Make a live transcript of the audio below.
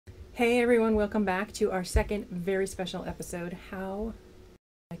Hey everyone, welcome back to our second very special episode. How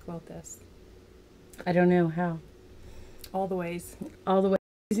I quilt this? I don't know how. All the ways. All the way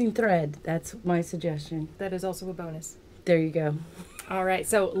using thread. That's my suggestion. That is also a bonus. There you go. All right,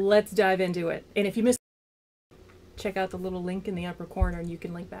 so let's dive into it. And if you missed, check out the little link in the upper corner and you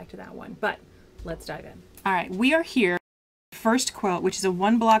can link back to that one. But let's dive in. All right, we are here. First quilt, which is a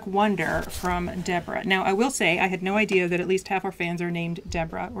one block wonder from Deborah. Now, I will say I had no idea that at least half our fans are named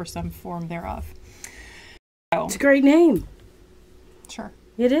Deborah or some form thereof. So, it's a great name. Sure.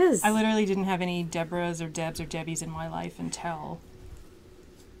 It is. I literally didn't have any Deborahs or Debs or Debbies in my life until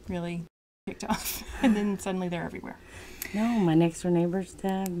really kicked off. And then suddenly they're everywhere. No, my next door neighbor's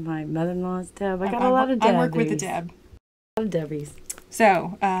Deb. My mother-in-law's Deb. I got a lot of Debbies. I work with a Deb. A lot of Debbies.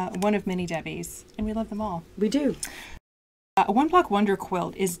 So, one of many Debbies. And we love them all. We do. A one block wonder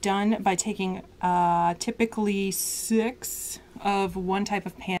quilt is done by taking typically 6 of one type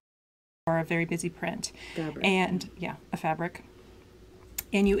of pan or a very busy print. Fabric. And yeah, a fabric.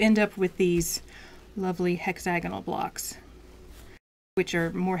 And you end up with these lovely hexagonal blocks, which are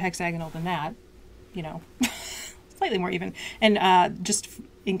more hexagonal than that, you know, slightly more even. And just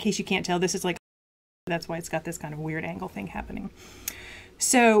in case you can't tell, this is like, that's why it's got this kind of weird angle thing happening.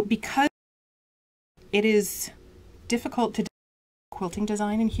 So because it is difficult to do quilting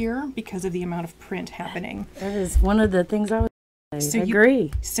design in here because of the amount of print happening. That is one of the things I would say. So I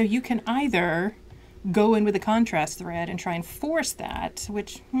agree. So you can either go in with a contrast thread and try and force that,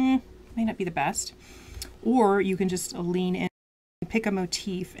 which may not be the best, or you can just lean in, pick a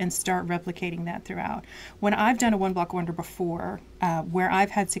motif, and start replicating that throughout. When I've done a one block wonder before, where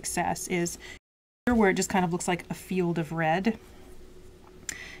I've had success is here where it just kind of looks like a field of red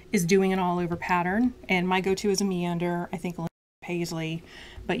is doing an all over pattern, and my go-to is a meander, I think paisley,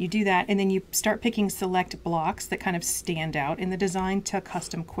 but you do that and then you start picking select blocks that kind of stand out in the design to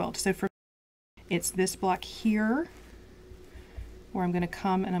custom quilt. So for it's this block here where I'm going to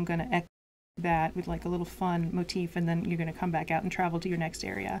come and I'm going to echo that with like a little fun motif, and then you're going to come back out and travel to your next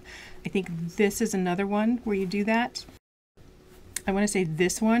area. I think this is another one where you do that. I want to say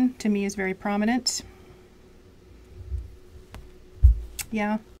this one to me is very prominent.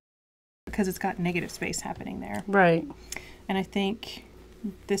 Yeah, because it's got negative space happening there. Right. And I think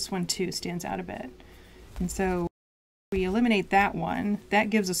this one too stands out a bit. And so we eliminate that one. That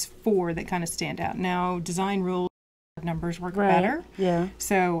gives us 4 that kind of stand out. Now design rules, numbers work better. Yeah.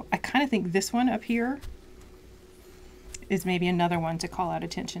 So I kind of think this one up here is maybe another one to call out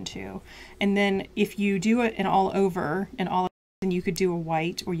attention to. And then if you do it an all over and all, then you could do a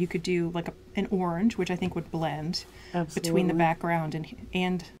white, or you could do like an orange, which I think would blend between the background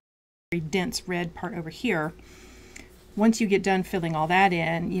and very dense red part over here. Once you get done filling all that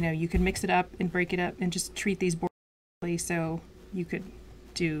in, you know, you can mix it up and break it up and just treat these boards. So you could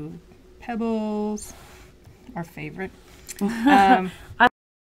do pebbles, our favorite.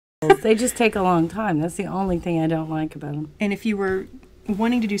 They just take a long time. That's the only thing I don't like about them. And if you were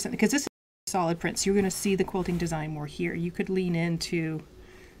wanting to do something, because this is solid print, so you're going to see the quilting design more here. You could lean into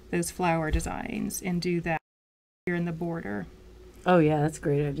those flower designs and do that here in the border. Oh yeah, that's a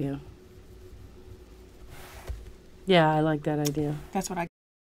great idea. Yeah, I like that idea. That's what I.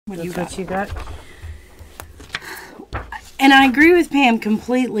 What you got? And I agree with Pam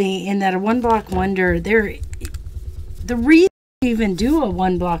completely in that a one block wonder, the reason you even do a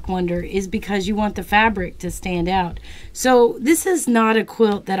one block wonder is because you want the fabric to stand out. So this is not a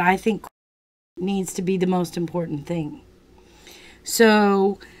quilt that I think needs to be the most important thing.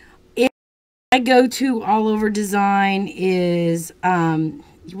 So if I go to all over design is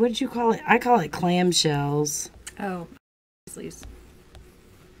what did you call it? I call it clamshells. Oh, sleeves.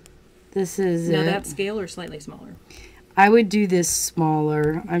 This is no, that scale or slightly smaller. I would do this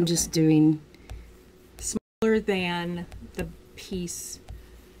smaller. I'm just doing smaller than the piece,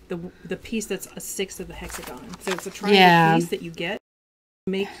 the piece that's a 1/6 of the hexagon. So it's a triangle piece that you get.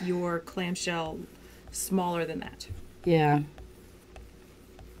 Make your clamshell smaller than that. Yeah.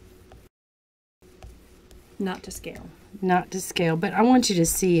 Not to scale. Not to scale, but I want you to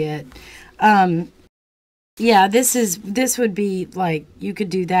see it. Yeah, this would be like, you could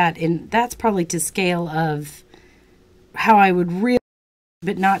do that, and that's probably to scale of how I would really,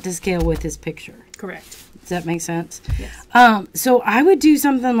 but not to scale with this picture. Correct. Does that make sense? Yes. So I would do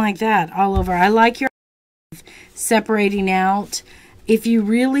something like that all over. I like your separating out. If you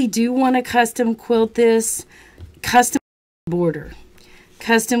really do want to custom quilt this, custom border.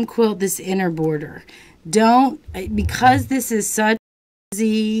 Custom quilt this inner border. Don't, because this is such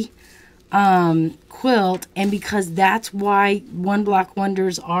easy quilt, and because that's why one block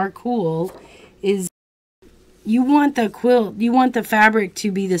wonders are cool, is you want the quilt, you want the fabric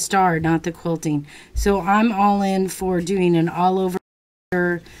to be the star, not the quilting. So I'm all in for doing an all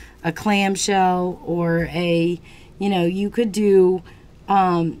over, a clamshell, or a, you could do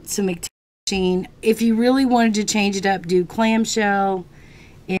some machine. If you really wanted to change it up, do clamshell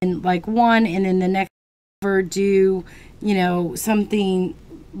in like one, and then the next over do, something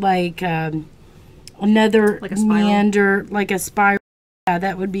like another like a spiral. meander, like a spiral. Yeah,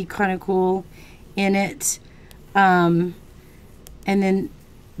 that would be kind of cool in it. And then,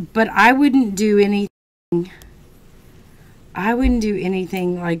 but I wouldn't do anything. I wouldn't do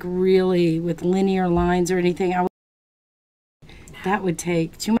anything like really with linear lines or anything. That would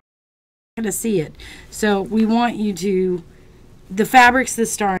take too much to see it. So we want you to, the fabric's the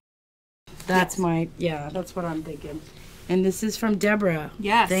star. That's yes. That's what I'm thinking. And this is from Deborah.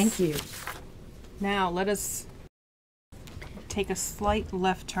 Yes. Thank you. Now let us take a slight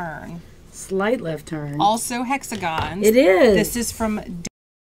left turn. Slight left turn. Also hexagons. It is. This is from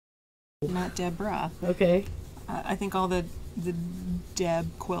not Deborah. Okay. I think all the Deb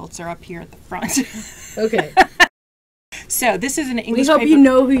quilts are up here at the front. Okay. So this is an English paper. We hope you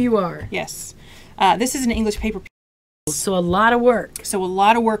know who you are. Yes. This is an English paper piece. So a lot of work. So a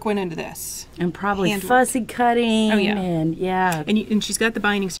lot of work went into this. And probably fussy cutting. Oh, yeah. And yeah. And she's got the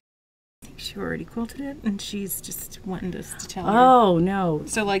bindings. I think she already quilted it, and she's just wanting us to tell her. Oh, no.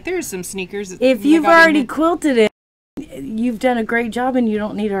 So, like, there's some sneakers. If you've already quilted it, you've done a great job, and you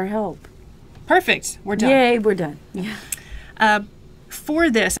don't need our help. Perfect. We're done. Yay, we're done. Yeah. For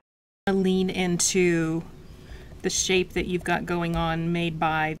this, I'm going to lean into the shape that you've got going on made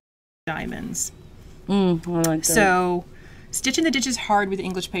by diamonds. I like that. So, stitching the ditch is hard with the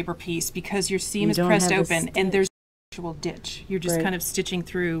English paper piece because your seam is pressed open, and there's actual ditch. You're just kind of stitching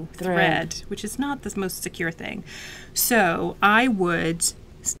through thread, which is not the most secure thing. So I would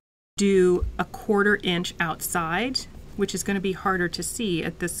do a 1/4 inch outside, which is going to be harder to see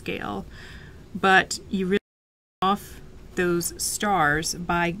at this scale, but you really off those stars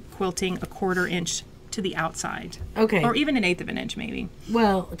by quilting a 1/4 inch to the outside. Okay. Or even 1/8 of an inch maybe.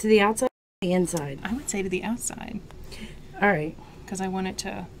 Well, to the outside or the inside? I would say to the outside. All right. Because I want it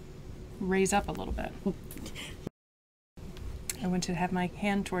to raise up a little bit. I want to have my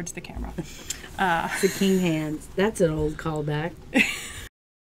hand towards the camera. The king hands. That's an old callback.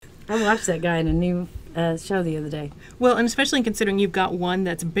 I watched that guy in a new show the other day. Well, and especially considering you've got one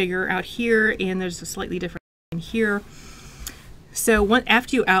that's bigger out here and there's a slightly different in here. So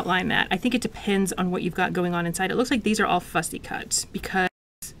after you outline that, I think it depends on what you've got going on inside. It looks like these are all fussy cuts because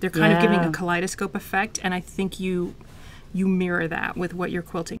they're kind of giving a kaleidoscope effect, and I think you mirror that with what your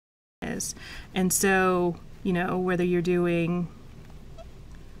quilting is. And so, whether you're doing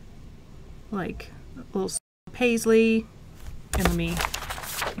like a little paisley, and let me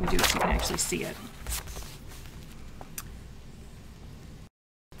do it so you can actually see it.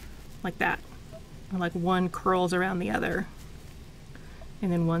 Like that. And like one curls around the other,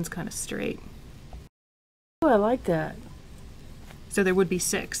 and then one's kind of straight. Oh, I like that. So there would be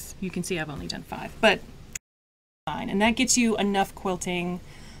 6. You can see I've only done 5, but fine. And that gets you enough quilting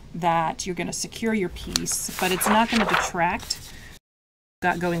that you're going to secure your piece, but it's not going to detract what you've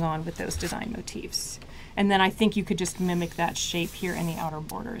got going on with those design motifs. And then I think you could just mimic that shape here in the outer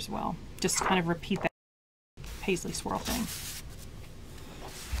border as well. Just kind of repeat that paisley swirl thing.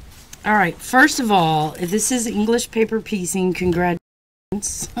 All right. First of all, if this is English paper piecing,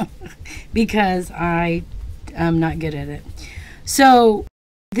 congratulations, because I am not good at it. So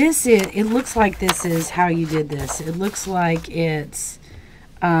it looks like this is how you did this. It looks like it's,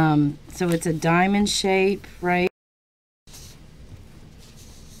 so it's a diamond shape, right?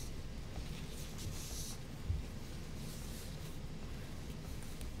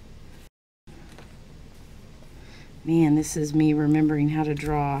 Man, this is me remembering how to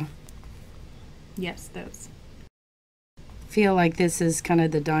draw. Yes, those. Feel like this is kind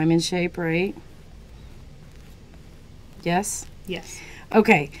of the diamond shape, right? Yes? Yes.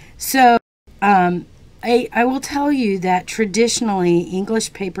 Okay, so I will tell you that traditionally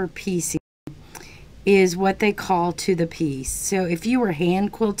English paper piecing is what they call to the piece. So if you were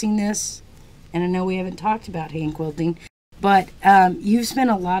hand quilting this, and I know we haven't talked about hand quilting, but you've spent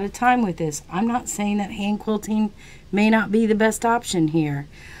a lot of time with this. I'm not saying that hand quilting may not be the best option here.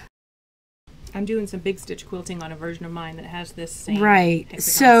 I'm doing some big stitch quilting on a version of mine that has this same right.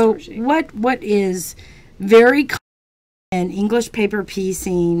 So what is very common in English paper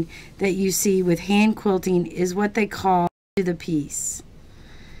piecing that you see with hand quilting is what they call to the piece.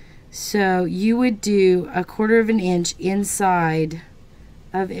 So you would do a 1/4 of an inch inside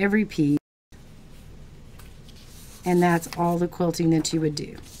of every piece, and that's all the quilting that you would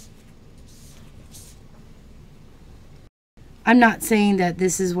do. I'm not saying that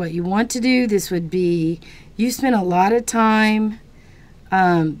this is what you want to do. This would be, you spend a lot of time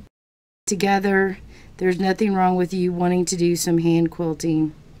together. There's nothing wrong with you wanting to do some hand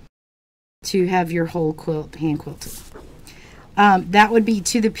quilting, to have your whole quilt hand quilted. That would be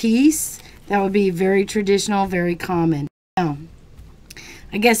to the piece. That would be very traditional, very common. Now,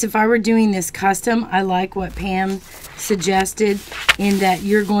 I guess if I were doing this custom, I like what Pam suggested, in that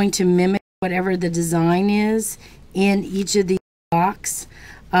you're going to mimic whatever the design is in each of these blocks.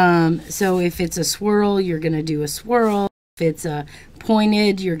 So if it's a swirl, you're going to do a swirl. If it's a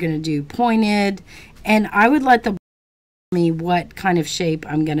pointed, you're going to do pointed. And I would let the me what kind of shape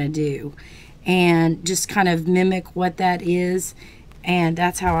I'm going to do, and just kind of mimic what that is, and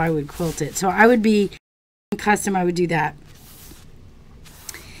that's how I would quilt it. So I would be custom, I would do that.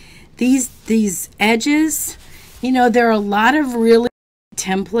 These edges, you know, there are a lot of really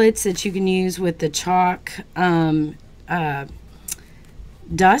templates that you can use with the chalk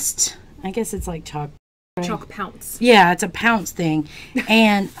dust. I guess it's like chalk. Right? Chalk pounce. Yeah, it's a pounce thing.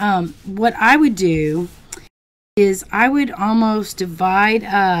 And what I would do is I would almost divide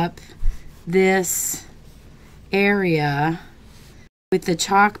up this area with the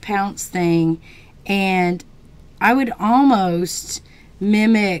chalk pounce thing, and I would almost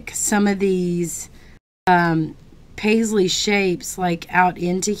mimic some of these paisley shapes like out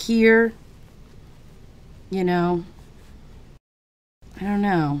into here, you know. I don't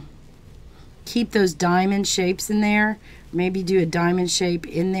know. Keep those diamond shapes in there. Maybe do a diamond shape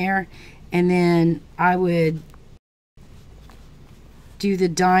in there, and then I would do the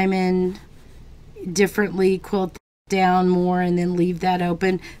diamond differently, quilt down more, and then leave that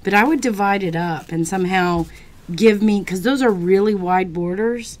open. But I would divide it up and somehow give me, because those are really wide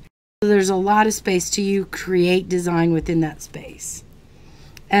borders, so there's a lot of space to you create design within that space.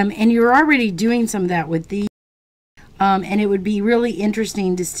 And you're already doing some of that with these. And it would be really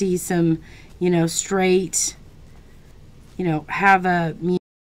interesting to see some, you know, straight, you know, have a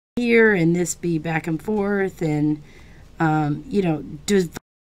here and this be back and forth, and you know, divide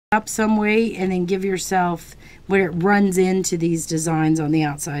up some way, and then give yourself where it runs into these designs on the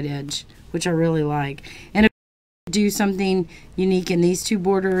outside edge, which I really like. And if you do something unique in these two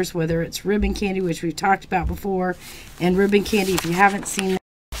borders, whether it's ribbon candy, which we've talked about before, and ribbon candy, if you haven't seen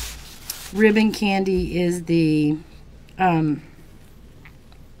that, ribbon candy is the do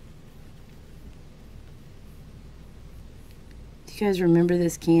you guys remember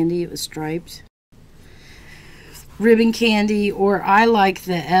this candy? It was striped. Ribbon candy, or I like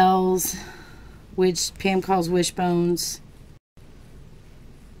the L's, which Pam calls wishbones.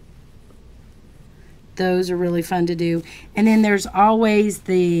 Those are really fun to do. And then there's always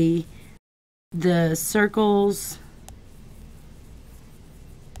the circles.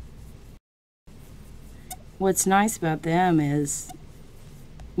 What's nice about them is,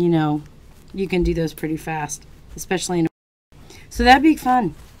 you know, you can do those pretty fast, especially in. So that'd be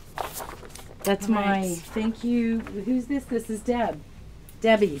fun. That's my thank you. Who's this? This is Deb.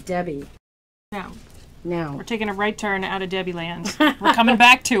 Debbie. Now Now. we're taking a right turn out of Debbie land. We're coming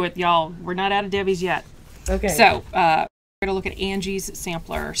back to it, y'all. We're not out of Debbie's yet. Okay. So we're going to look at Angie's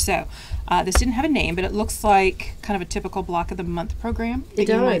sampler. So this didn't have a name, but it looks like kind of a typical block of the month program that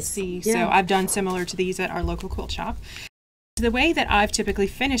you might see. Yeah. So I've done similar to these at our local quilt shop. The way that I've typically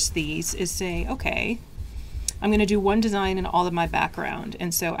finished these is say, okay, I'm going to do one design in all of my background.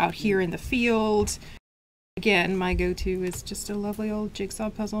 And so out here in the field, again, my go-to is just a lovely old jigsaw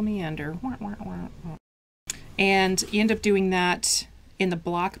puzzle meander. And you end up doing that in the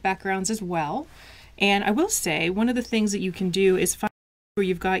block backgrounds as well. And I will say, one of the things that you can do is find where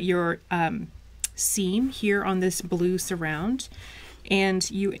you've got your seam here on this blue surround, and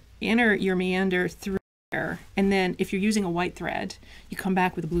you enter your meander through there. And then if you're using a white thread, you come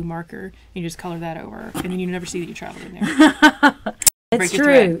back with a blue marker and you just color that over, and then you never see that you traveled in there. It's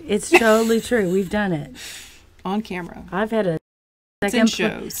true. It's totally true. We've done it on camera. I've had a Second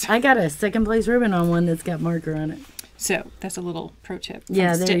shows. I got a second place ribbon on one that's got marker on it. So that's a little pro tip.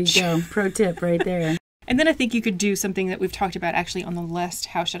 Yeah, there you go. Pro tip right there. And then I think you could do something that we've talked about actually on the list,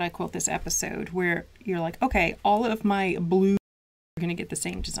 How Should I Quilt This Episode, where you're like, okay, all of my blues are going to get the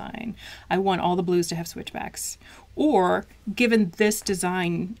same design. I want all the blues to have switchbacks. Or, given this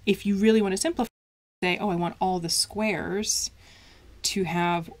design, if you really want to simplify, say, oh, I want all the squares to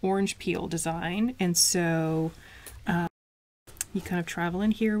have orange peel design. And so you kind of travel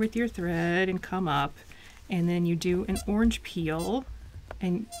in here with your thread and come up, and then you do an orange peel,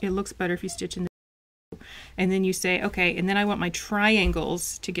 and it looks better if you stitch in the. And then you say, okay, and then I want my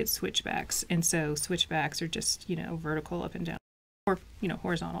triangles to get switchbacks. And so switchbacks are just, you know, vertical up and down, or, you know,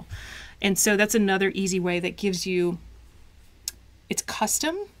 horizontal. And so that's another easy way that gives you it's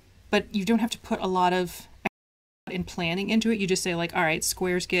custom, but you don't have to put a lot of in planning into it. You just say like, all right,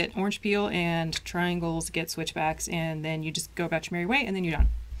 squares get orange peel and triangles get switchbacks, and then you just go about your merry way, and then you're done.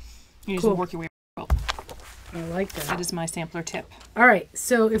 You just work your way around the quilt. I like that. That is my sampler tip. All right,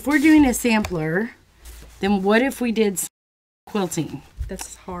 so if we're doing a sampler, then what if we did quilting?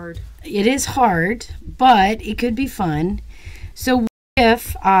 That's hard. It is hard, but it could be fun. So what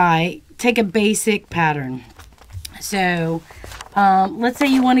if I take a basic pattern? So let's say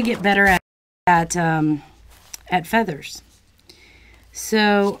you want to get better at feathers.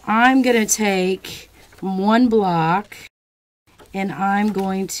 So I'm going to take one block and I'm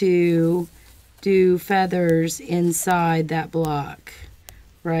going to do feathers inside that block,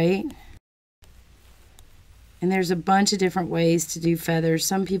 right? And there's a bunch of different ways to do feathers.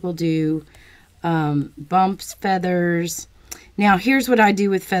 Some people do bumps feathers. Now, here's what I do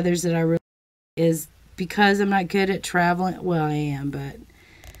with feathers that I really is because I'm not good at traveling. Well, I am, but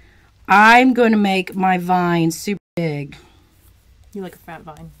I'm going to make my vine super big. You like a fat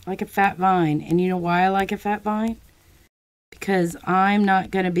vine. Like a fat vine. And you know why I like a fat vine? Because I'm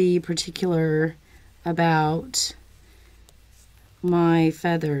not going to be particular about my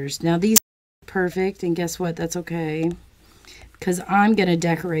feathers. Now, these perfect, and guess what, that's okay, because I'm gonna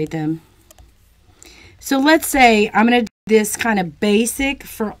decorate them. So let's say I'm gonna do this kind of basic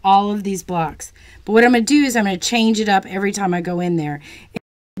for all of these blocks, but what I'm gonna do is I'm gonna change it up every time I go in there. It's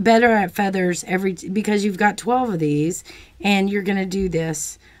better at feathers because you've got 12 of these and you're gonna do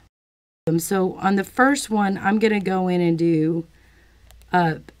this. So on the first one I'm gonna go in and do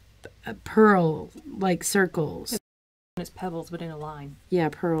a pearl like circles. It's pebbles but in a line. Yeah,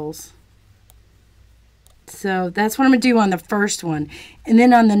 pearls. So that's what I'm going to do on the first one. And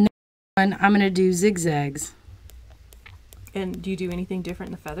then on the next one, I'm going to do zigzags. And do you do anything different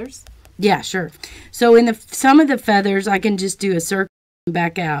in the feathers? Yeah, sure. So in some of the feathers, I can just do a circle and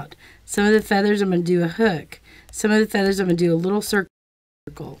back out. Some of the feathers, I'm going to do a hook. Some of the feathers, I'm going to do a little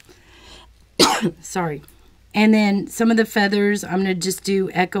circle. Sorry. And then some of the feathers, I'm going to just do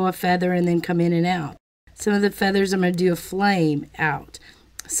echo a feather and then come in and out. Some of the feathers, I'm going to do a flame out.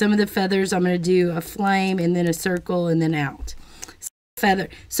 Some of the feathers, I'm going to do a flame and then a circle and then out. Feather.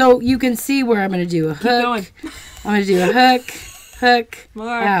 So you can see where I'm going to do a hook. I'm going to do a hook,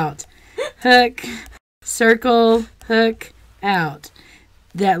 out. Hook, circle, hook, out.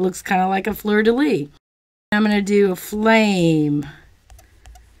 That looks kind of like a fleur-de-lis. I'm going to do a flame.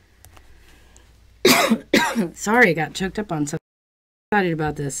 Sorry, I got choked up on something. I'm excited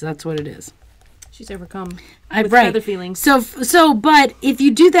about this. That's what it is. She's overcome with feather feelings. So, but if you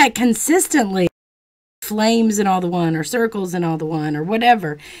do that consistently, flames and all the one, or circles and all the one, or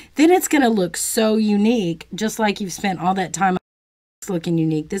whatever, then it's going to look so unique, just like you've spent all that time looking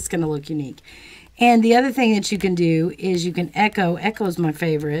unique. This is going to look unique. And the other thing that you can do is you can echo. Echo's my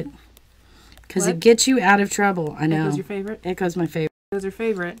favorite because it gets you out of trouble. I know. Echo's your favorite? Echo's my favorite. Echo's your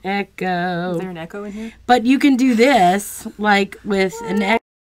favorite. Echo. Is there an echo in here? But you can do this like with an echo.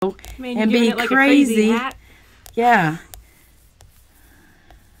 Man, and be like crazy. A crazy hat. Yeah.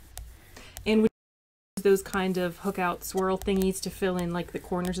 And would you use those kind of hook out swirl thingies to fill in like the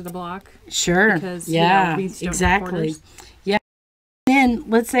corners of the block? Sure. Because yeah, these don't have exactly. corners. Yeah. Then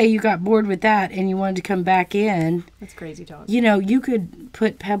let's say you got bored with that and you wanted to come back in. That's crazy talk. You know, you could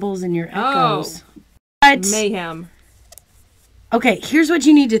put pebbles in your echoes. But mayhem. Okay, here's what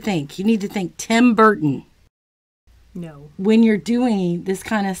you need to think. You need to think Tim Burton. No. When you're doing this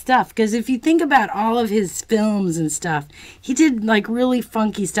kind of stuff. Because if you think about all of his films and stuff, he did like really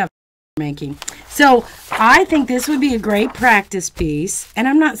funky stuff making. So I think this would be a great practice piece. And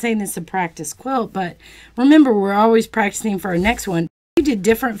I'm not saying this is a practice quilt, but remember, we're always practicing for our next one. You did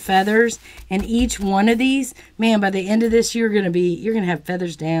different feathers, and each one of these, man, by the end of this, you're gonna have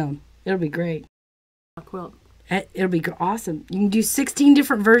feathers down. It'll be great. A quilt. It'll be awesome. You can do 16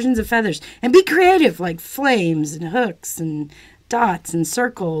 different versions of feathers and be creative, like flames and hooks and dots and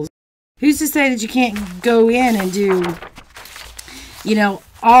circles. Who's to say that you can't go in and do, you know,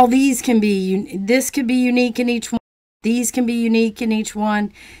 all these can be, this could be unique in each one. These can be unique in each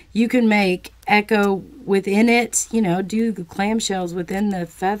one. You can make echo within it, you know, do the clamshells within the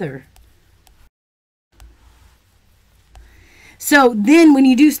feather. So then when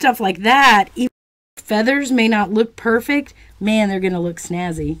you do stuff like that, even feathers may not look perfect, man, they're going to look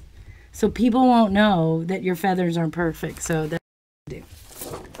snazzy. So people won't know that your feathers aren't perfect. So that's what you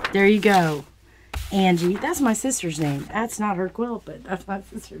do. There you go. Angie. That's my sister's name. That's not her quilt, but that's my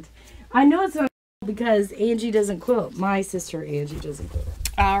sister's. I know it's not because Angie doesn't quilt. My sister Angie doesn't quilt.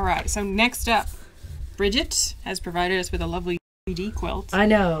 All right. So next up, Bridget has provided us with a lovely 3D quilt. I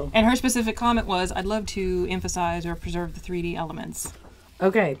know. And her specific comment was, I'd love to emphasize or preserve the 3D elements.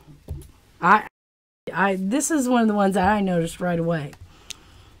 Okay. This is one of the ones that I noticed right away.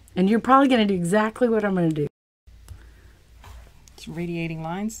 And you're probably going to do exactly what I'm going to do. It's radiating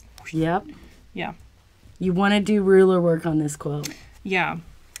lines. Yep. Yeah. You want to do ruler work on this quilt. Yeah.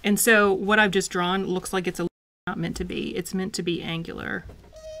 And so what I've just drawn looks like it's not meant to be. It's meant to be angular.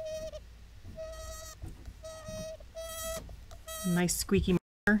 Nice squeaky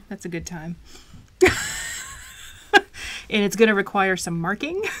marker. That's a good time. And it's going to require some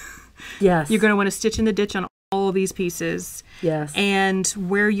marking. Yes. You're going to want to stitch in the ditch on all of these pieces. Yes. And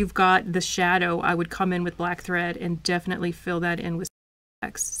where you've got the shadow, I would come in with black thread and definitely fill that in with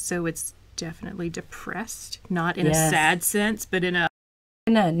X. So it's definitely depressed. Not in a sad sense, but in a...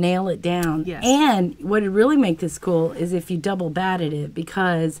 nail it down. Yes. And what would really make this cool is if you double batted it,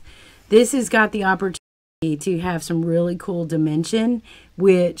 because this has got the opportunity to have some really cool dimension,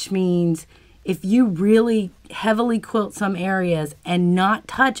 which means if you really heavily quilt some areas and not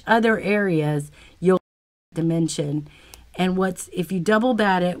touch other areas, you'll dimension. And if you double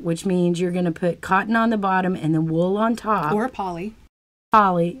bat it, which means you're going to put cotton on the bottom and then wool on top. Or poly.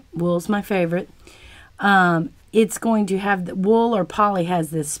 Poly. Wool's my favorite. It's going to have the wool or poly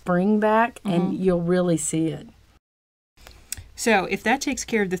has this spring back, and you'll really see it. So if that takes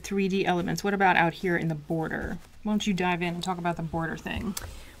care of the 3D elements, what about out here in the border? Why don't you dive in and talk about the border thing?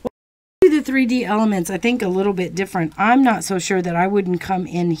 Well, the 3D elements, I think a little bit different. I'm not so sure that I wouldn't come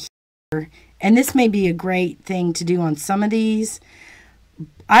in here, and this may be a great thing to do on some of these.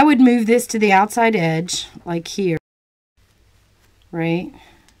 I would move this to the outside edge, like here, right?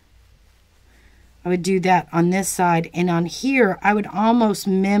 I would do that on this side, and on here, I would almost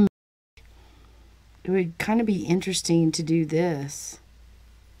mimic. It would kind of be interesting to do this.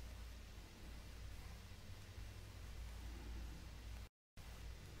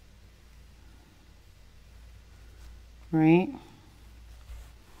 Right?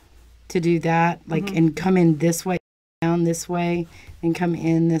 To do that, like, and come in this way, down this way, and come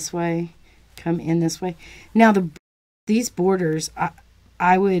in this way, come in this way. Now, these borders,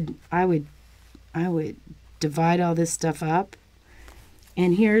 I would divide all this stuff up,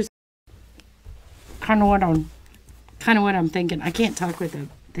 and here's kind of what I'm thinking. I can't talk with a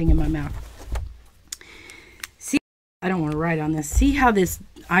thing in my mouth. See, I don't want to write on this. See how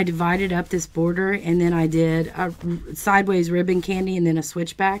I divided up this border, and then I did a sideways ribbon candy and then a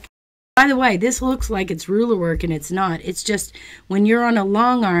switchback. By the way, this looks like it's ruler work, and it's not. It's just when you're on a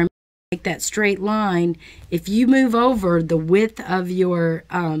long arm, like that straight line, if you move over the width of your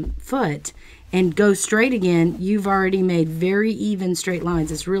foot and go straight again, you've already made very even straight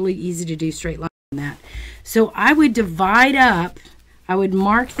lines. It's really easy to do straight lines on that. So I would divide up, I would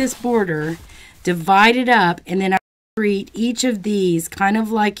mark this border, divide it up, and then I would treat each of these kind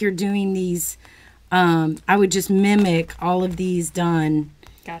of like you're doing these. I would just mimic all of these done.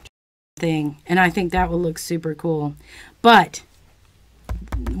 Gotcha. Thing, and I think that will look super cool. But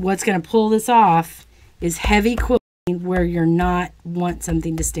what's going to pull this off is heavy quilting where you're not want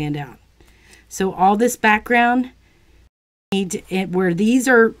something to stand out. So all this background, where these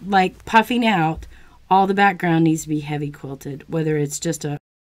are like puffing out, all the background needs to be heavy quilted, whether it's just a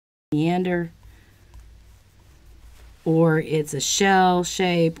meander or it's a shell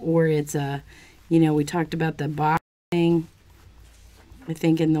shape or it's a, we talked about the box thing, I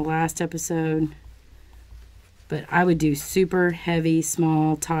think, in the last episode. But I would do super heavy,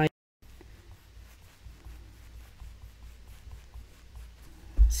 small, tight.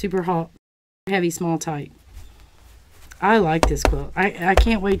 Super heavy, small, tight. I like this quilt. I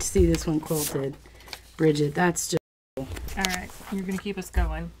can't wait to see this one quilted. Bridget, that's just cool. All right, you're going to keep us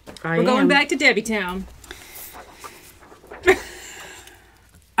going. We're going back to Debbie Town.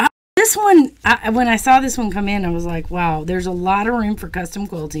 This one, when I saw this one come in, I was like, wow, there's a lot of room for custom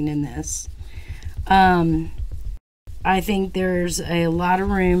quilting in this. I think there's a lot of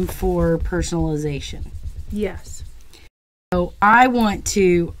room for personalization. Yes. So I want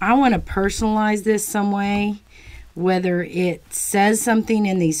to personalize this some way, whether it says something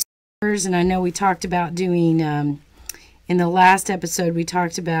in these stickers, and I know we talked about doing, in the last episode, we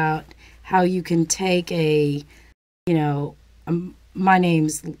talked about how you can take my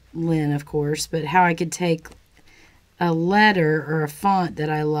name's Lynn, of course, but how I could take a letter or a font that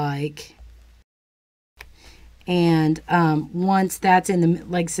I like, and once that's in the,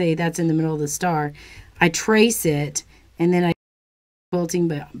 like say that's in the middle of the star, I trace it, and then I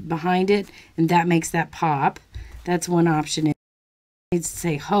quilting behind it, and that makes that pop. That's one option. It needs to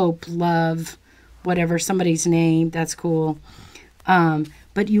say hope, love, whatever, somebody's name. That's cool.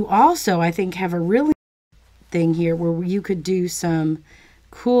 But you also, I think, have a really thing here where you could do some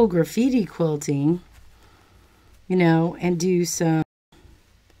cool graffiti quilting, you know, and do some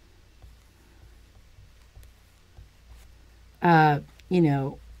you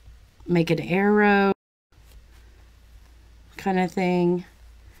know, make an arrow kind of thing,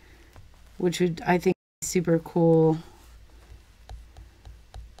 which would, I think, be super cool.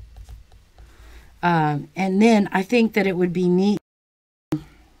 And then I think that it would be neat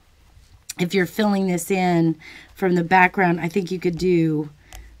if you're filling this in from the background. I think you could do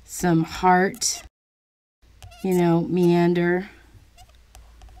some heart, you know, meander.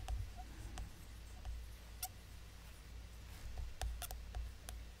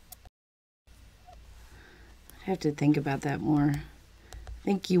 I have to think about that more. I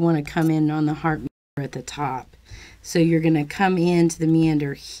think you want to come in on the heart meander at the top. So you're going to come into the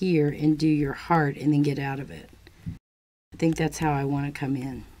meander here and do your heart and then get out of it. I think that's how I want to come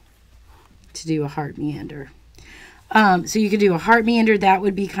in, to do a heart meander. So you could do a heart meander. That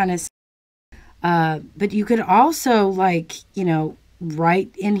would be kind of... but you could also, like, you know,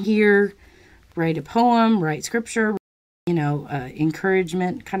 write in here, write a poem, write scripture, you know,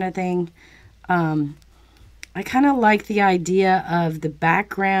 encouragement kind of thing. I kind of like the idea of the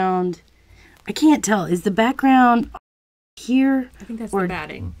background. I can't tell. Is the background here? I think that's or the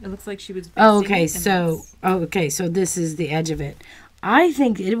batting. It looks like she was. Oh, okay. So, okay. So this is the edge of it. I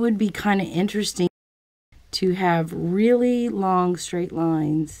think it would be kind of interesting to have really long straight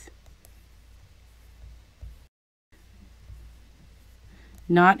lines.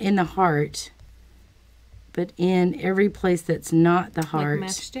 Not in the heart, but in every place that's not the heart. Like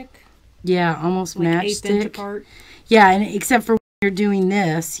matchstick? Yeah, almost like matchstick. 1/8 inch apart. Yeah, and except for when you're doing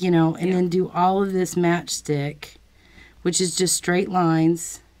this, you know, and Yeah. then do all of this matchstick, which is just straight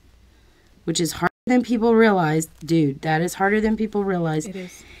lines, which is harder than people realize. Dude, that is harder than people realize. It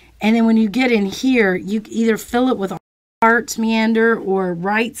is. And then when you get in here, you either fill it with heart meander or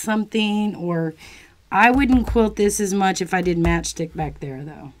write something, or I wouldn't quilt this as much if I did matchstick back there,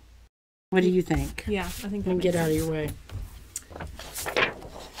 though. What do you think? Yeah, I think that Let me makes get out of sense. your way.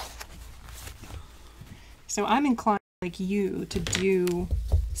 So I'm inclined, like you, to do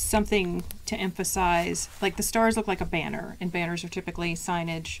something to emphasize, like the stars look like a banner, and banners are typically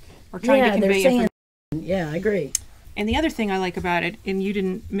signage or trying to convey information. Yeah, I agree. And the other thing I like about it, and you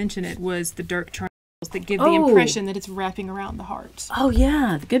didn't mention it, was the dark triangles that give the Oh. impression that it's wrapping around the heart. Oh,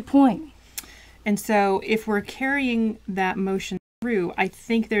 yeah, good point. And so if we're carrying that motion through, I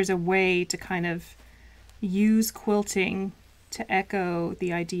think there's a way to kind of use quilting to echo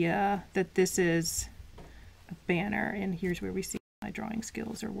the idea that this is a banner, and here's where we see my drawing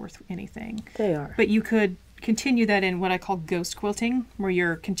skills are worth anything. They are. But you could continue that in what I call ghost quilting, where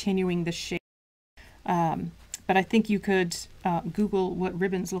you're continuing the shape. But I think you could Google what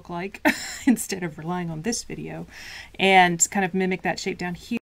ribbons look like instead of relying on this video, and kind of mimic that shape down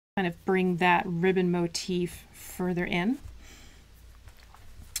here, kind of bring that ribbon motif further in.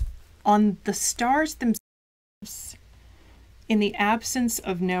 On the stars themselves, in the absence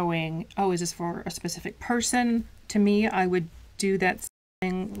of knowing, oh, is this for a specific person? To me, I would do that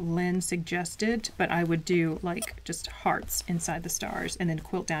thing Lynn suggested, but I would do like just hearts inside the stars and then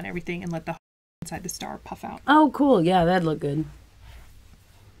quilt down everything and let the heart inside the star puff out. Oh, cool. Yeah, that'd look good.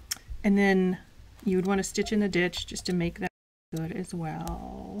 And then you would want to stitch in the ditch just to make that good as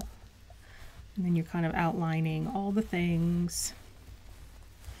well. And then you're kind of outlining all the things.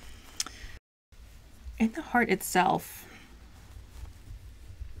 In the heart itself,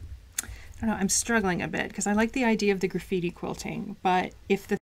 I don't know, I'm struggling a bit because I like the idea of the graffiti quilting, but if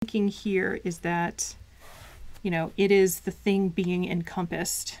the thinking here is that, you know, it is the thing being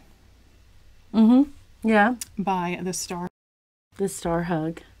encompassed Yeah. by the star. The star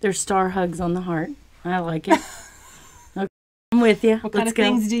hug. There's star hugs on the heart. I like it. Okay. I'm with you. What kind Let's of go.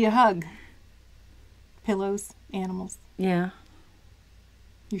 things do you hug? Pillows, animals, Yeah.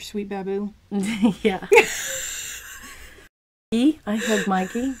 your sweet baboo. Yeah. I hug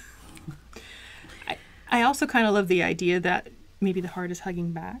Mikey. I also kind of love the idea that maybe the heart is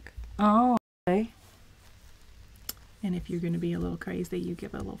hugging back. Oh, okay. And if you're going to be a little crazy, you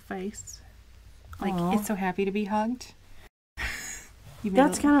give it a little face. Like, Aw. it's so happy to be hugged.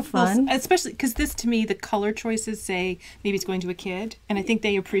 That's kind of fun. Especially because this, to me, the color choices say maybe it's going to a kid. And I think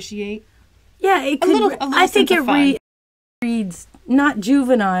they appreciate. Yeah, it A could. little I think sense it of fun. reads not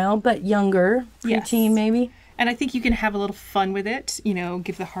juvenile, but younger, Yes. preteen maybe. And I think you can have a little fun with it. You know,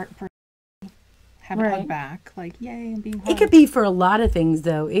 give the heart person, have it Right. hug back. Like, yay, I'm being hugged. It could be for a lot of things,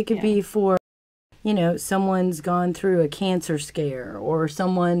 though. It could Yeah. be for, you know, someone's gone through a cancer scare, or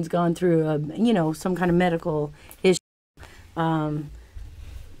someone's gone through a, you know, some kind of medical issue.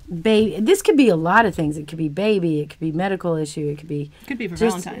 baby. This could be a lot of things. It could be baby. It could be medical issue. It could be for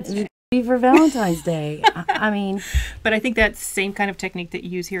Valentine's Day. It could be for Valentine's Day. I mean, but I think that same kind of technique that you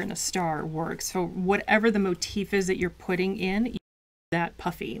use here in the star works. So whatever the motif is that you're putting in, you that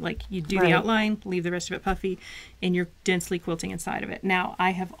puffy. Like you do the outline, leave the rest of it puffy, and you're densely quilting inside of it. Now,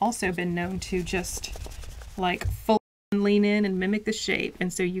 I have also been known to just like full lean in and mimic the shape,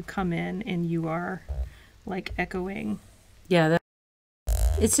 and so you come in and you are like echoing. Yeah,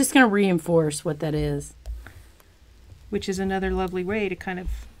 it's just going to reinforce what that is, which is another lovely way to kind of,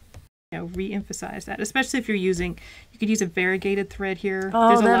 you know, re-emphasize that, especially if you're using, you could use a variegated thread here. Oh,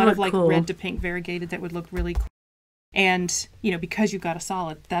 there's a lot of like cool. red to pink variegated that would look really cool, and you know, because you've got a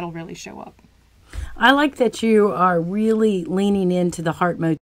solid, that'll really show up. I like that you are really leaning into the heart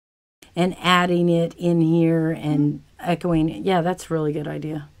motif and adding it in here and echoing it. Yeah, that's a really good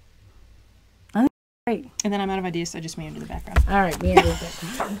idea. I think that's great. And then I'm out of ideas, so I just meander the background. All right, meander the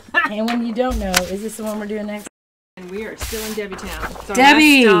background. And when you don't know, is this the one we're doing next? And we are still in Debbie-town. So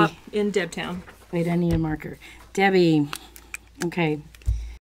Debbie! Last stop in Deb-town. Wait, I need a marker. Debbie. Okay.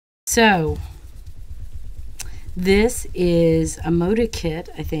 So, this is a motor kit,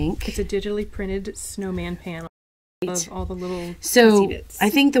 I think. It's a digitally printed snowman panel of all the little So, bits.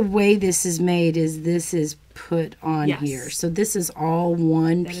 I think the way this is made is this is put on here. So, this is all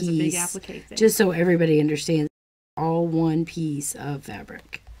one piece. That is a big applique thing. Just so everybody understands, all one piece of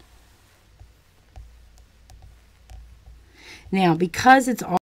fabric. Now, because it's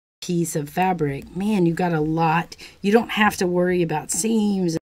all a piece of fabric, man, you got a lot. You don't have to worry about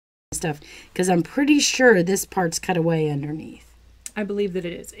seams and stuff, because I'm pretty sure this part's cut away underneath. I believe that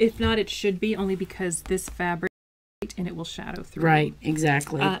it is. If not, it should be, only because this fabric and it will shadow through. Right,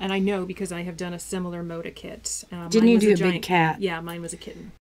 exactly. And I know because I have done a similar Moda kit. Didn't you do a big cat? Yeah, mine was a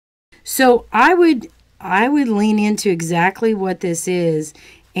kitten. So I would lean into exactly what this is,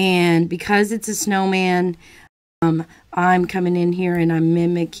 and because it's a snowman, I'm coming in here and I'm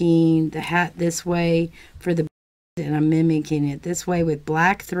mimicking the hat this way for the, and I'm mimicking it this way with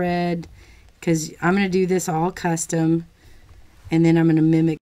black thread, because I'm going to do this all custom, and then I'm going to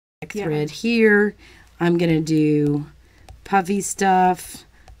mimic black thread here. I'm going to do puffy stuff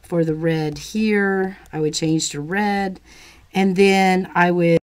for the red here. I would change to red, and then I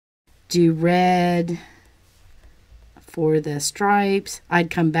would do red for the stripes. I'd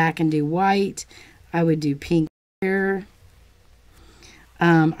come back and do white. I would do pink here.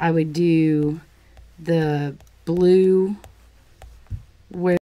 I would do the blue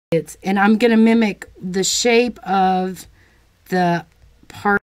where it's, and I'm going to mimic the shape of the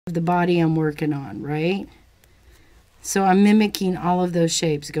part of the body I'm working on, right? So I'm mimicking all of those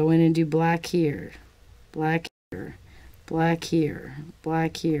shapes. Go in and do black here, black here, black here,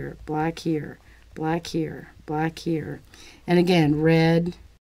 black here, black here, black here, black here. And again, red,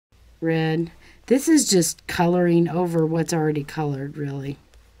 red. This is just coloring over what's already colored, really.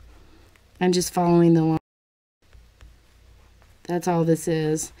 I'm just following the line. That's all this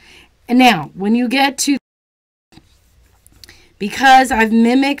is. And now, when you get to, because I've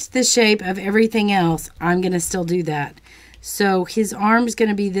mimicked the shape of everything else, I'm going to still do that. So his arm's going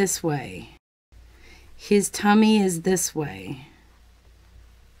to be this way. His tummy is this way.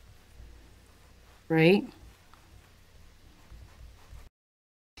 Right?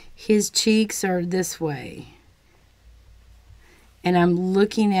 His cheeks are this way. And I'm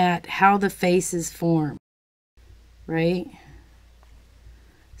looking at how the face is formed. Right?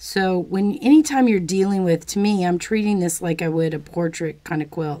 So anytime you're dealing with, to me, I'm treating this like I would a portrait kind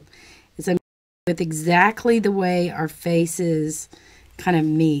of quilt. It's with exactly the way our faces kind of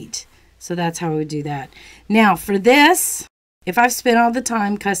meet. So that's how I would do that. Now for this, if I've spent all the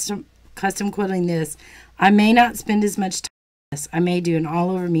time custom quilting this, I may not spend as much time on this. I may do an all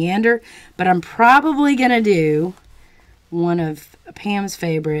over meander, but I'm probably going to do one of Pam's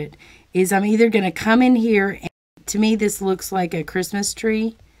favorite is I'm either going to come in here, and to me this looks like a Christmas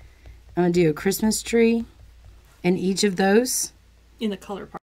tree. I'm going to do a Christmas tree in each of those. In the color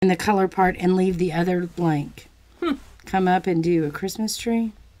part. In the color part, and leave the other blank. Come up and do a Christmas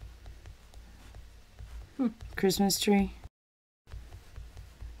tree. Christmas tree.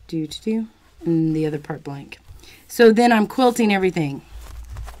 Do. And the other part blank. So then I'm quilting everything.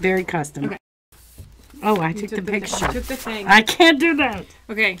 Very custom. Okay. Oh, I took the picture. You took the thing. I can't do that.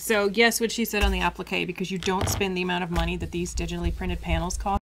 Okay, so guess what she said on the applique, because you don't spend the amount of money that these digitally printed panels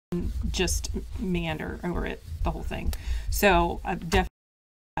cost, and just meander over it, the whole thing. So I've definitely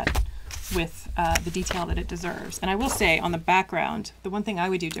that with the detail that it deserves. And I will say, on the background, the one thing I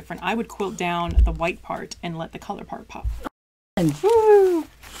would do different, I would quilt down the white part and let the color part pop. Woo!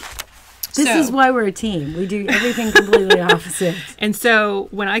 This is why we're a team. We do everything completely opposite. And so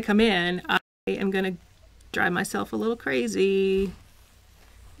when I come in, I am going to drive myself a little crazy.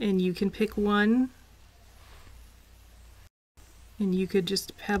 And you can pick one. And you could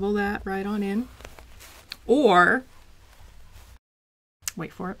just pebble that right on in. Or,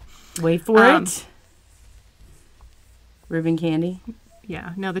 wait for it. Wait for it. Ribbon candy.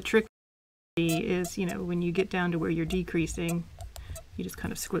 Yeah. Now the trick is, you know, when you get down to where you're decreasing, you just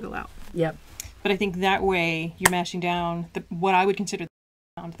kind of squiggle out. Yep. But I think that way you're mashing down what I would consider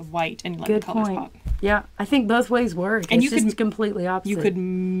the white and let the colors pop. Yeah, I think both ways work. And it's just completely opposite. You could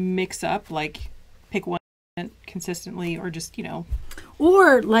mix up, like pick one consistently, or just, you know.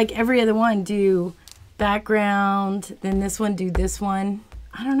 Or like every other one, do background, then this one, do this one.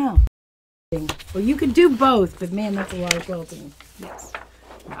 I don't know. Well, you could do both, but man, that's a lot of quilting. Yes.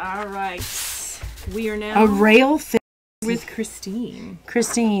 All right. We are now a rail fence with Christine.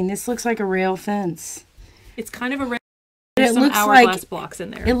 Christine, this looks like a rail fence. It's kind of a rail. There's some hourglass blocks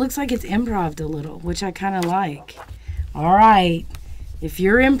in there. It looks like it's improv'd a little, which I kind of like. All right. If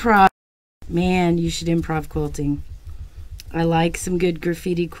you're improv, man, you should improv quilting. I like some good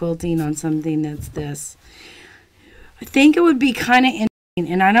graffiti quilting on something that's this. I think it would be kind of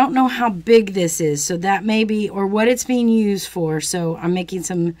interesting, and I don't know how big this is, so that may be, or what it's being used for. So I'm making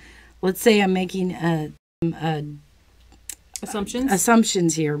some, let's say I'm making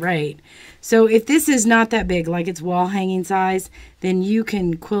assumptions here, right? So if this is not that big, like it's wall hanging size, then you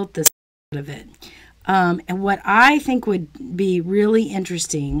can quilt the out of it. And what I think would be really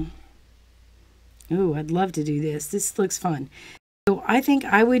interesting, ooh, I'd love to do this. This looks fun. So I think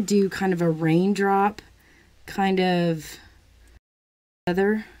I would do kind of a raindrop kind of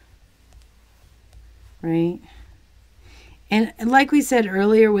feather, right? And like we said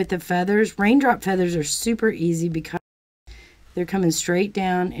earlier with the feathers, raindrop feathers are super easy because they're coming straight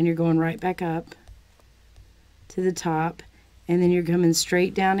down and you're going right back up to the top, and then you're coming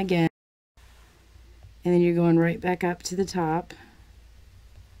straight down again, and then you're going right back up to the top.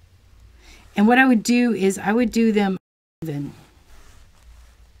 And what I would do is I would do them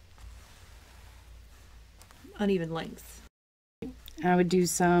uneven lengths. I would do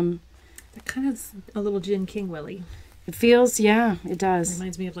some. That kind of a little Gin King Willie. It feels, yeah, it does. It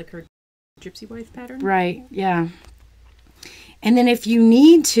reminds me of like her gypsy wife pattern. Right, yeah. And then if you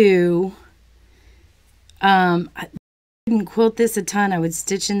need to, I wouldn't quilt this a ton. I would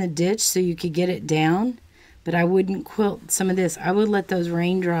stitch in the ditch so you could get it down, but I wouldn't quilt some of this. I would let those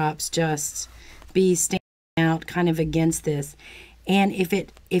raindrops just be standing out kind of against this. And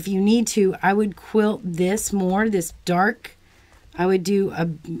if you need to, I would quilt this more, this dark. I would do a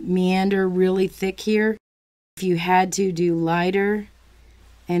meander really thick here. If you had to, do lighter,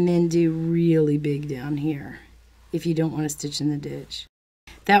 and then do really big down here if you don't want to stitch in the ditch.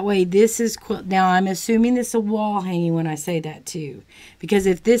 That way this is quilt. Now I'm assuming this is a wall hanging when I say that too, because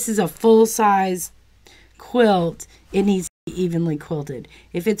if this is a full-size quilt, it needs to be evenly quilted.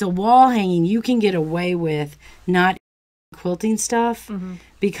 If it's a wall hanging, you can get away with not quilting stuff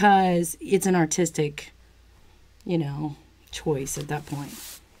because it's an artistic, you know, choice at that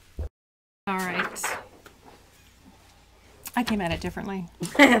point. All right. I came at it differently.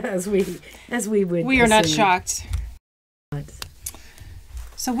 as we would. We are not shocked.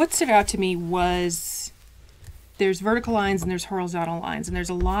 So what stood out to me was there's vertical lines and there's horizontal lines, and there's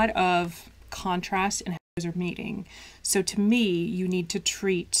a lot of contrast in how those are meeting. So to me, you need to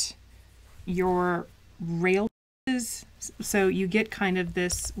treat your rail pieces so you get kind of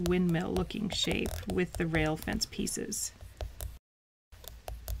this windmill looking shape with the rail fence pieces.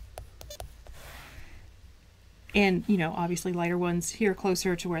 And, you know, obviously lighter ones here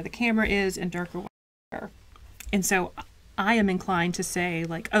closer to where the camera is and darker ones here. And so I am inclined to say,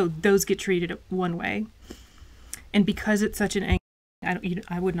 like, oh, those get treated one way. And because it's such an angle,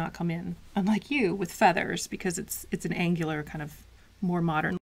 I would not come in, unlike you, with feathers, because it's an angular kind of more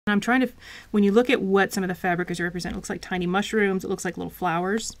modern. And I'm trying to, when you look at what some of the fabric is represent, it looks like tiny mushrooms, it looks like little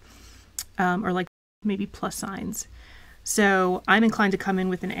flowers, or like maybe plus signs. So I'm inclined to come in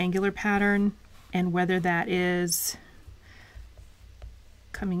with an angular pattern. And whether that is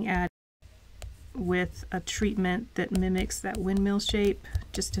coming at with a treatment that mimics that windmill shape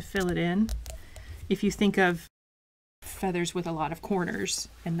just to fill it in. If you think of feathers with a lot of corners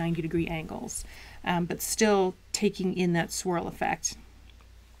and 90-degree angles, but still taking in that swirl effect.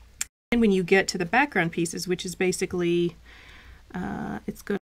 And when you get to the background pieces, which is basically, it's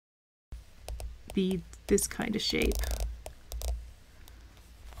going to be this kind of shape.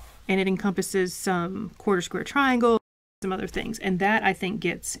 And it encompasses some quarter square triangle, some other things. And that, I think,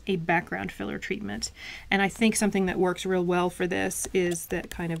 gets a background filler treatment. And I think something that works real well for this is that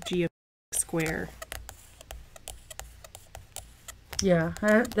kind of geometry square. Yeah,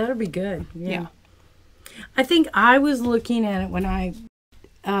 that'll be good. Yeah. I think I was looking at it when I,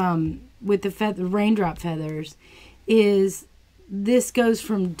 with the raindrop feathers, is this goes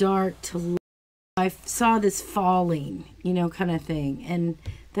from dark to light. I saw this falling, kind of thing. And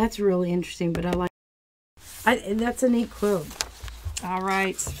that's really interesting, but that's a neat quilt. All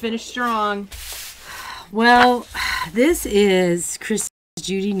right, finish strong. Well, this is Christine's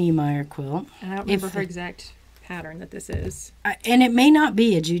Judy Niemeyer quilt. And I don't remember her exact pattern that this is. And it may not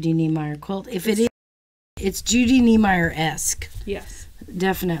be a Judy Niemeyer quilt. If it is, it's Judy Niemeyer-esque. Yes.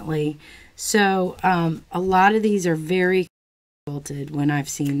 Definitely. So a lot of these are very quilted when I've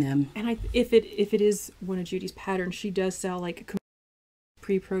seen them. And if it is one of Judy's patterns, she does sell like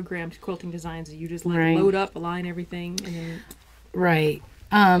pre-programmed quilting designs. You just load up, align everything, and then... Right.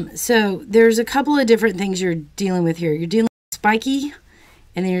 So there's a couple of different things you're dealing with here. You're dealing with spiky,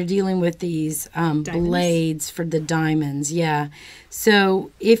 and then you're dealing with these blades for the diamonds. Yeah.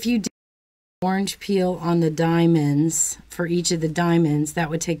 So if you do orange peel on the diamonds for each of the diamonds, that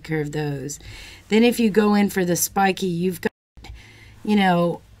would take care of those. Then if you go in for the spiky, you've got,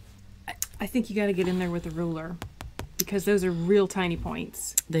 I think you got to get in there with a ruler because those are real tiny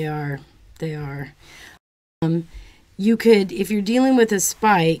points. They are. You could, if you're dealing with a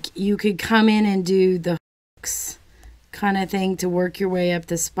spike, you could come in and do the hooks kind of thing to work your way up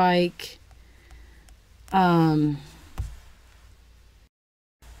the spike. And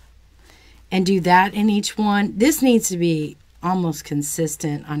do that in each one. This needs to be almost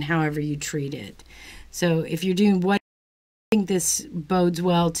consistent on however you treat it. So if you're doing what I think this bodes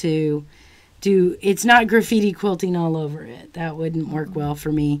well to do, it's not graffiti quilting all over it. That wouldn't work well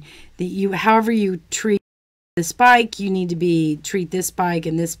for me. However you treat the spike, you need to treat this spike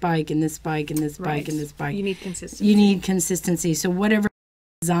and this spike and this spike and this spike and this spike. You need consistency. So whatever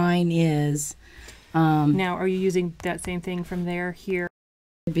design is. Now, are you using that same thing from there, here?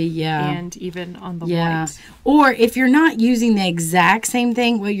 And even on the white? Or if you're not using the exact same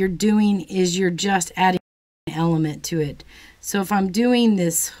thing, what you're doing is you're just adding an element to it. So if I'm doing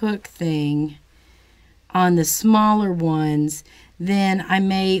this hook thing on the smaller ones, then I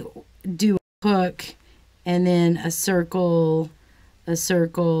may do a hook and then a circle, a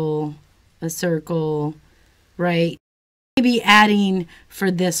circle, a circle, right? Maybe adding for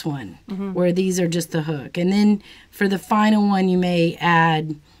this one, where these are just the hook. And then for the final one, you may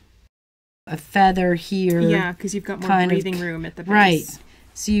add a feather here. Yeah, because you've got more breathing room at the base. Right.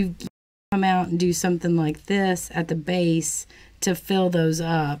 So you come out and do something like this at the base to fill those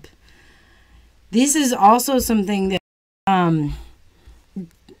up. This is also something that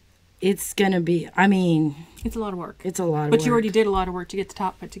it's going to be, it's a lot of work. It's a lot of work. But you already did a lot of work to get the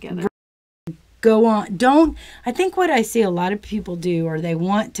top put together. Go on. I think what I see a lot of people do, or they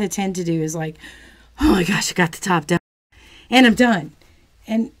tend to do, is like, oh my gosh, I got the top done and I'm done.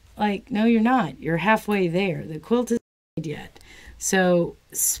 And no, you're not. You're halfway there. The quilt isn't made yet. So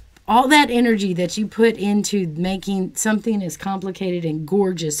all that energy that you put into making something as complicated and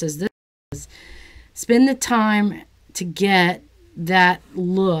gorgeous as this is, spend the time to get that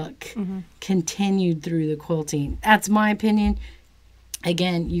look continued through the quilting. That's my opinion.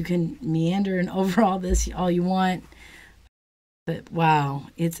 Again, you can meander and overhaul this all you want, but wow,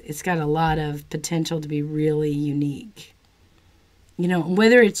 it's got a lot of potential to be really unique.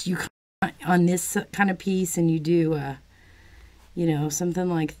 Whether it's you on this kind of piece and you do something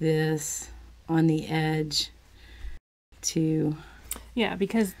like this on the edge to... Yeah,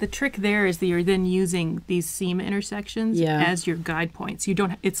 because the trick there is that you're then using these seam intersections as your guide points.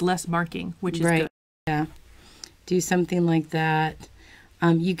 It's less marking, which is good. Yeah. Do something like that.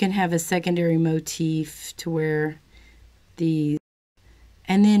 You can have a secondary motif to where and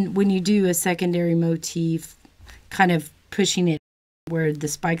then when you do a secondary motif, kind of pushing it where the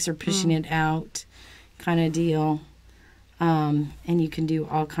spikes are pushing it out kind of deal. And you can do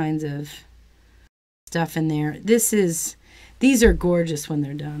all kinds of stuff in there. These are gorgeous when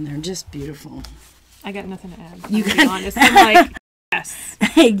they're done. They're just beautiful. I got nothing to add. You can be honest. I'm like, yes.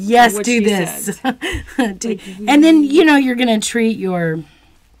 Yes, do this. And then you're gonna treat your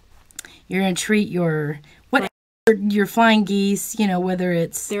your flying geese. Whether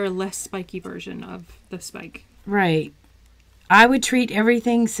it's they're a less spiky version of the spike. Right. I would treat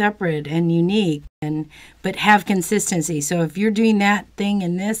everything separate and unique, but have consistency. So if you're doing that thing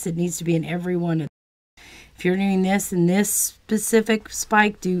in this, it needs to be in every one of. If you're doing this in this specific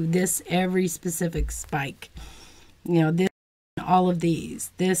spike, do this every specific spike. This, all of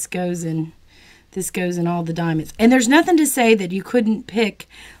these. This goes in all the diamonds. And there's nothing to say that you couldn't pick,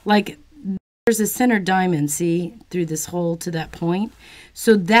 there's there's a center diamond, see, through this hole to that point.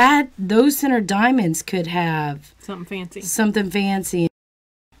 So that those center diamonds could have something fancy. Something fancy.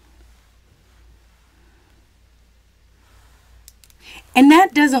 And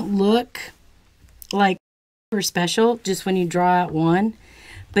that doesn't look like super special just when you draw out one.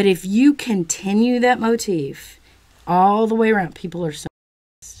 But if you continue that motif all the way around, people are so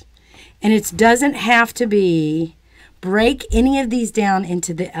impressed. And it doesn't have to be, break any of these down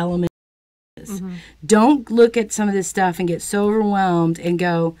into the elements. Mm-hmm. Don't look at some of this stuff and get so overwhelmed and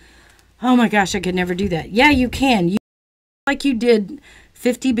go, oh my gosh, I could never do that. Yeah, you can. You, like you did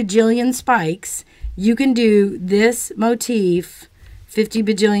 50 bajillion spikes, you can do this motif 50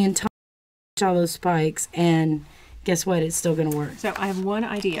 bajillion times, all those spikes, and guess what? It's still going to work. So I have one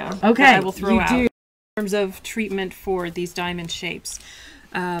idea that I will throw out in terms of treatment for these diamond shapes.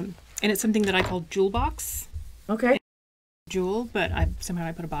 And it's something that I call jewel box. Okay. Jewel, but somehow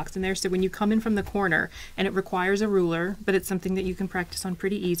I put a box in there. So when you come in from the corner, and it requires a ruler, but it's something that you can practice on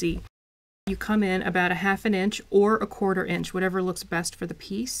pretty easy. You come in about a 1/2 inch or a 1/4 inch, whatever looks best for the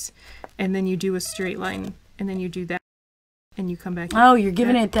piece, and then you do a straight line, and then you do that. And you come back. Oh, you're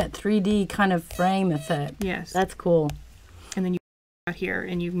giving it that 3D kind of frame effect. Yes. That's cool. And then you out here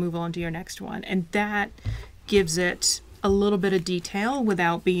and you move on to your next one. And that gives it a little bit of detail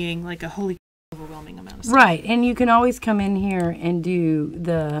without being like a wholly overwhelming amount of stuff. Right. And you can always come in here and do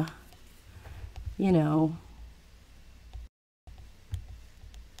the, you know,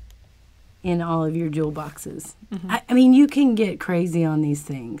 in all of your jewel boxes. Mm-hmm. I mean, you can get crazy on these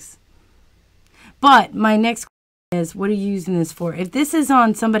things. But my next is, what are you using this for? If this is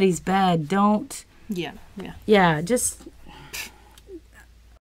on somebody's bed, don't. Yeah, just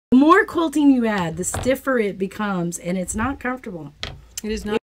the more quilting you add, the stiffer it becomes, and it's not comfortable. It is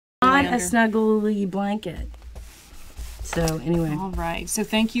not. It's not a snuggly blanket. So anyway. All right. So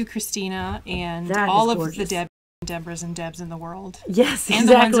thank you, Christina, and that all of the Debras and Debs in the world. Yes, exactly. And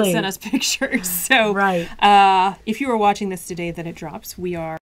the ones that sent us pictures. So right. If you are watching this today that it drops, we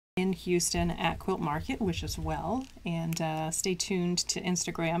are in Houston at Quilt Market, wish us well, and stay tuned to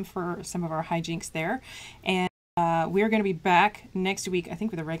Instagram for some of our hijinks there. And we're going to be back next week, I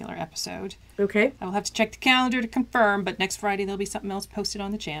think, with a regular episode. Okay. I will have to check the calendar to confirm, but next Friday there'll be something else posted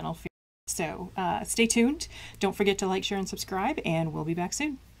on the channel. So stay tuned. Don't forget to like, share, and subscribe, and we'll be back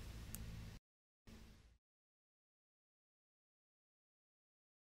soon.